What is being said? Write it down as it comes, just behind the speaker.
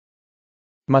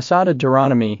Masada.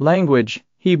 Deuteronomy. Language,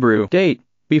 Hebrew. Date,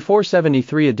 before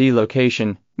 73 AD.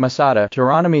 Location, Masada.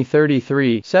 Deuteronomy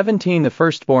 33:17. The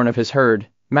firstborn of his herd,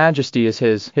 majesty is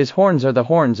his horns are the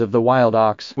horns of the wild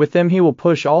ox. With them he will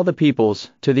push all the peoples,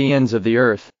 to the ends of the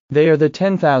earth. They are the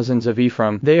 10,000s of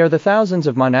Ephraim. They are the thousands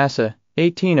of Manasseh.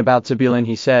 18. About Zebulun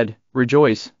he said,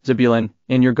 Rejoice, Zebulun,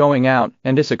 in your going out,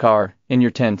 and Issachar, in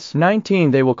your tents.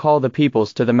 19. They will call the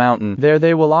peoples to the mountain. There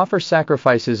they will offer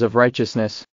sacrifices of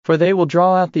righteousness, for they will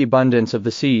draw out the abundance of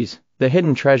the seas, the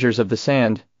hidden treasures of the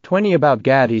sand. 20. About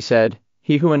Gad he said,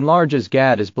 He who enlarges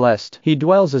Gad is blessed. He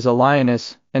dwells as a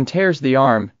lioness, and tears the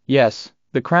arm, yes,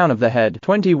 the crown of the head.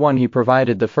 21. He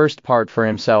provided the first part for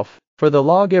himself, for the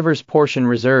lawgiver's portion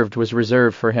was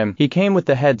reserved for him. He came with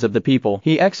the heads of the people.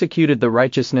 He executed the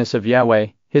righteousness of Yahweh,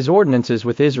 his ordinances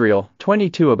with Israel.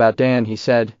 22. About Dan he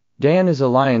said, Dan is a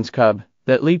lion's cub,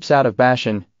 that leaps out of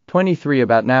Bashan. 23.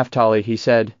 About Naphtali he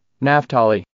said,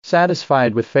 Naphtali,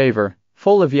 satisfied with favor,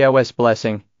 full of Yahweh's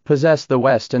blessing, possess the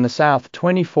west and the south.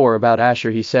 24. About Asher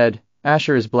he said,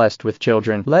 Asher is blessed with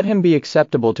children. Let him be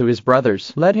acceptable to his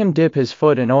brothers. Let him dip his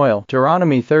foot in oil.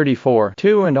 Deuteronomy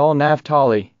 34:2. And all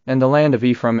Naphtali, and the land of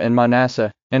Ephraim and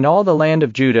Manasseh, and all the land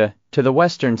of Judah, to the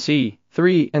western sea.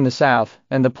 3. And the south,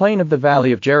 and the plain of the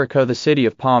valley of Jericho, the city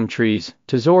of palm trees,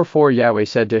 to Zor. 4. Yahweh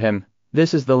said to him,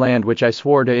 This is the land which I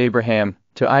swore to Abraham,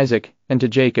 to Isaac, and to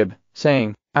Jacob,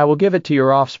 saying, I will give it to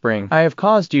your offspring. I have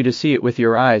caused you to see it with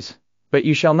your eyes, but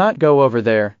you shall not go over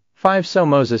there. 5. So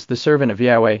Moses the servant of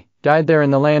Yahweh died there in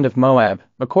the land of Moab,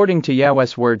 according to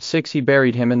Yahweh's word. 6. He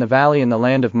buried him in the valley in the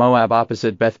land of Moab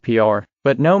opposite Beth Peor,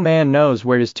 but no man knows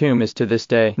where his tomb is to this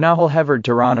day. Nahal Hever.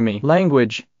 Deuteronomy.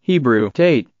 Language, Hebrew.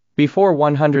 Date, before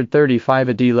 135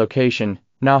 AD. Location,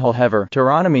 Nahal Hever.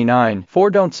 Deuteronomy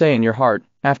 9:4. Don't say in your heart,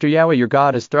 after Yahweh your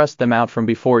God has thrust them out from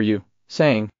before you,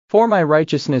 saying, For my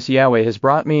righteousness Yahweh has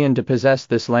brought me in to possess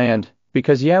this land,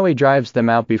 because Yahweh drives them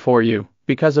out before you,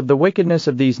 because of the wickedness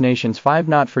of these nations. 5.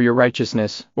 Not for your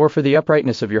righteousness, or for the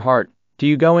uprightness of your heart, do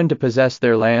you go in to possess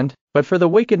their land, but for the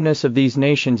wickedness of these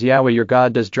nations Yahweh your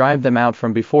God does drive them out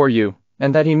from before you,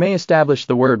 and that he may establish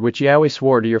the word which Yahweh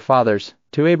swore to your fathers,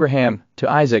 to Abraham, to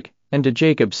Isaac, and to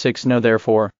Jacob. 6. Know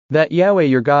therefore, that Yahweh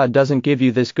your God doesn't give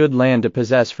you this good land to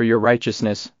possess for your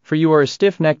righteousness, for you are a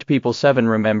stiff-necked people. 7.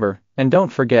 Remember, and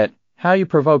don't forget, how you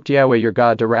provoked Yahweh your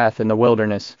God to wrath in the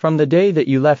wilderness, from the day that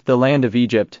you left the land of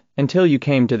Egypt, until you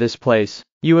came to this place.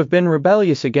 You have been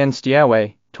rebellious against Yahweh.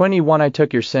 21. I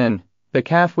took your sin, the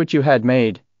calf which you had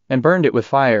made, and burned it with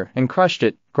fire, and crushed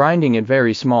it, grinding it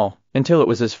very small, until it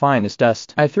was as fine as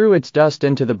dust. I threw its dust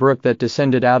into the brook that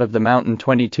descended out of the mountain.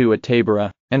 22. At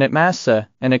Taberah, and at Massah,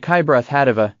 and at Kibroth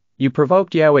Hattaavah, you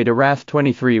provoked Yahweh to wrath.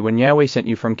 23. When Yahweh sent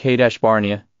you from Kadesh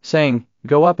Barnea, saying,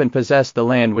 Go up and possess the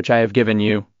land which I have given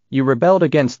you, you rebelled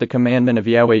against the commandment of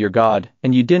Yahweh your God,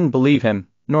 and you didn't believe him,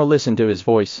 nor listen to his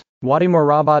voice.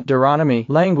 Wadimuraba'at. Deuteronomy.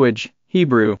 Language,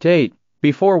 Hebrew. Date,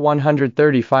 before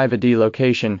 135 AD.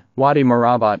 Location,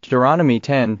 Wadimuraba'at. Deuteronomy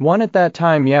 10:1. At that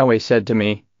time Yahweh said to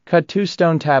me, Cut 2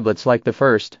 stone tablets like the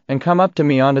first, and come up to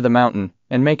me onto the mountain,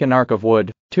 and make an ark of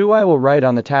wood. 2. I will write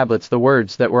on the tablets the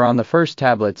words that were on the first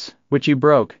tablets, which you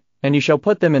broke, and you shall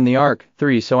put them in the ark.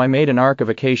 3. So I made an ark of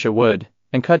acacia wood,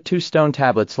 and cut 2 stone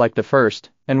tablets like the first,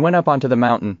 and went up onto the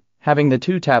mountain, having the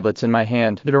 2 tablets in my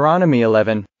hand. Deuteronomy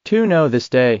 11:2. Know this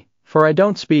day, for I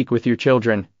don't speak with your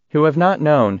children, who have not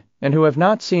known, and who have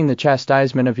not seen the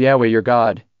chastisement of Yahweh your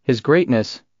God, his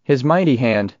greatness, his mighty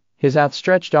hand, his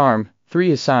outstretched arm. 3.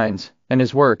 His signs, and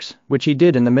his works, which he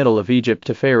did in the middle of Egypt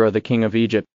to Pharaoh the king of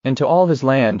Egypt, and to all his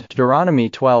land. Deuteronomy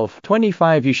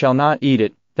 12:25. You shall not eat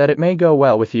it, that it may go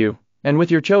well with you, and with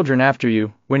your children after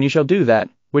you, when you shall do that,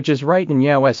 which is right in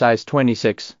Yahweh's eyes.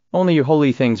 26. Only your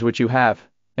holy things which you have,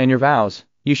 and your vows,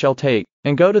 you shall take,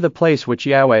 and go to the place which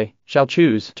Yahweh shall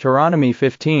choose. Deuteronomy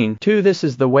 15:2. This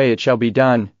is the way it shall be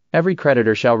done, every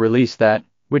creditor shall release that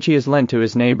which he has lent to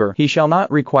his neighbor. He shall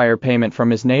not require payment from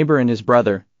his neighbor and his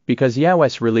brother, because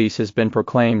Yahweh's release has been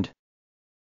proclaimed.